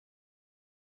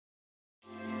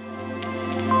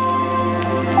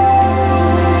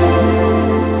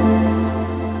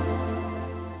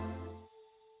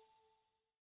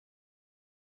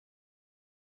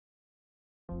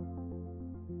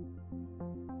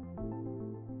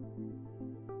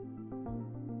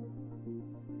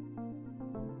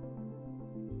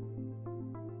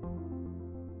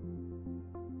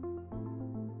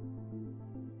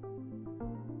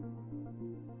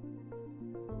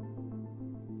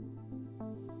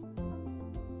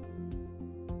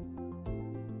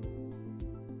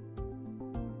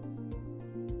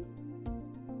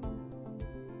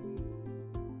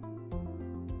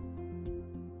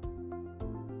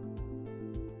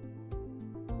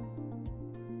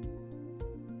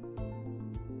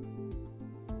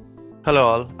Hello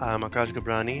all, I am Aakash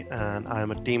Gabhrani and I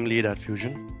am a team lead at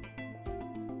Fusion.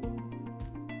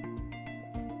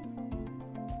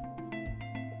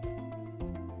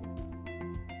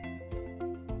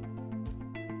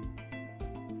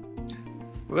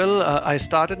 I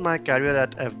started my career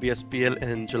at FBSPL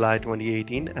in July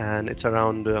 2018 and it's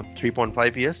around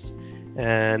 3.5 years.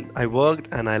 And I worked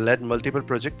and I led multiple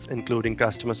projects including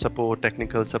customer support,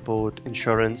 technical support,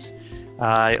 insurance.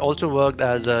 I also worked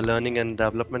as a learning and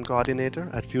development coordinator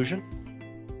at Fusion.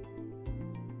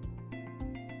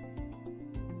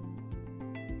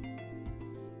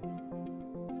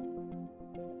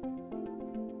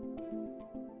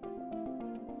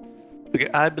 Okay,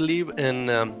 I believe in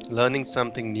learning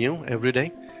something new every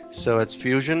day. So at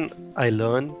Fusion, I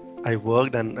learned, I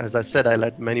worked, and as I said, I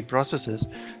led many processes.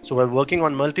 So while working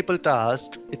on multiple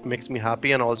tasks, it makes me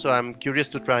happy, and also I'm curious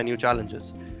to try new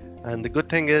challenges. And the good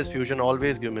thing is, Fusion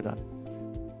always give me that.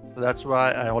 So that's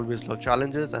why I always love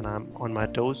challenges, and I'm on my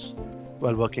toes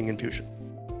while working in Fusion.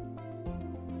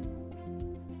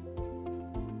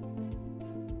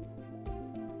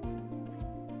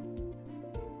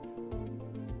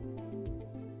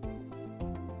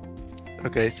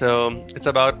 Okay, so it's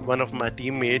about one of my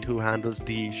teammate who handles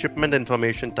the shipment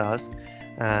information task,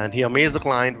 and he amazed the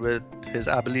client with his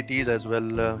abilities as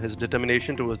well his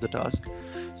determination towards the task.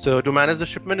 So to manage the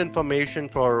shipment information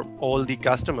for all the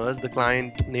customers, the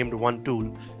client named one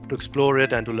tool to explore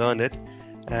it and to learn it,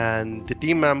 and the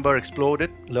team member explored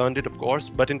it, learned it of course,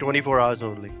 but in 24 hours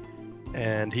only.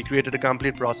 And he created a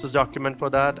complete process document for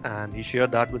that, and he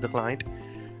shared that with the client.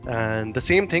 And the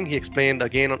same thing he explained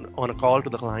again on a call to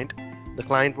the client. The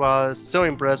client was so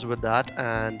impressed with that,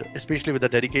 and especially with the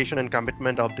dedication and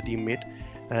commitment of the teammate.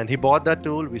 And he bought that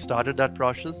tool, we started that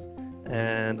process,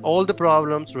 and all the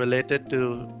problems related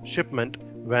to shipment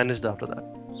vanished after that.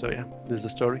 So yeah, this is the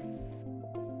story.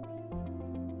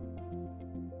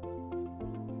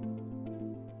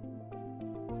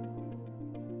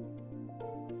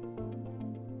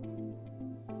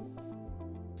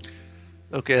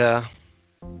 Okay,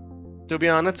 to be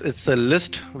honest, it's a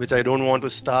list which I don't want to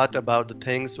start about the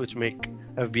things which make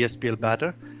FBSPL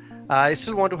better. I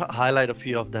still want to highlight a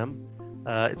few of them.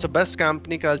 It's a best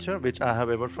company culture which I have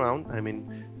ever found. I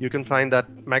mean, you can find that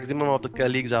maximum of the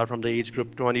colleagues are from the age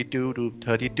group 22 to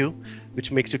 32,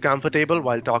 which makes you comfortable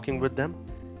while talking with them.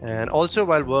 And also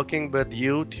while working with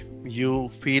youth, you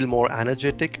feel more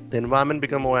energetic. The environment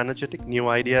become more energetic, new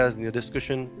ideas, new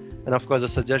discussion, and of course, a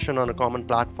suggestion on a common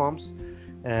platforms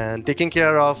and taking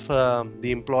care of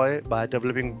the employee by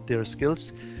developing their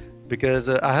skills, because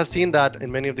I have seen that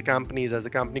in many of the companies, as the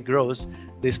company grows,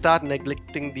 they start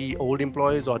neglecting the old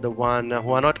employees or the one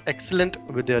who are not excellent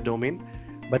with their domain.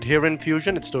 But here in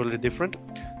Fusion it's totally different.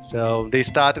 So they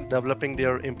start developing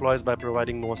their employees by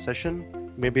providing more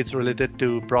session. Maybe it's related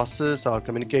to process or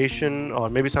communication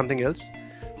or maybe something else.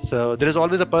 So there is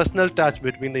always a personal touch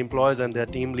between the employees and their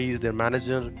team leads, their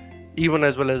manager, even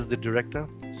as well as the director.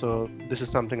 So this is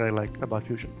something I like about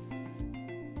Fusion.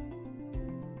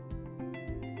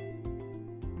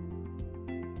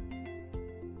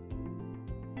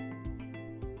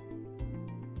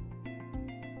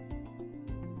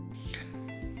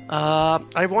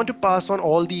 I want to pass on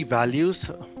all the values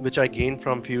which I gained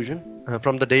from Fusion.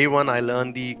 From the day one, I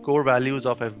learned the core values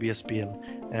of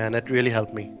FBSPL, and it really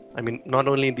helped me. I mean, not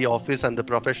only in the office and the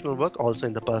professional work, also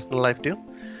in the personal life too.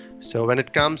 So when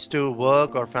it comes to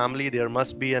work or family, there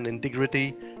must be an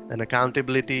integrity, an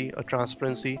accountability, a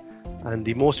transparency, and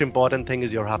the most important thing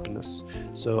is your happiness.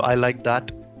 So I like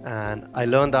that, and I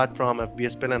learned that from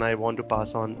FBSPL, and I want to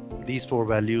pass on these four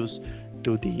values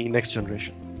to the next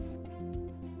generation.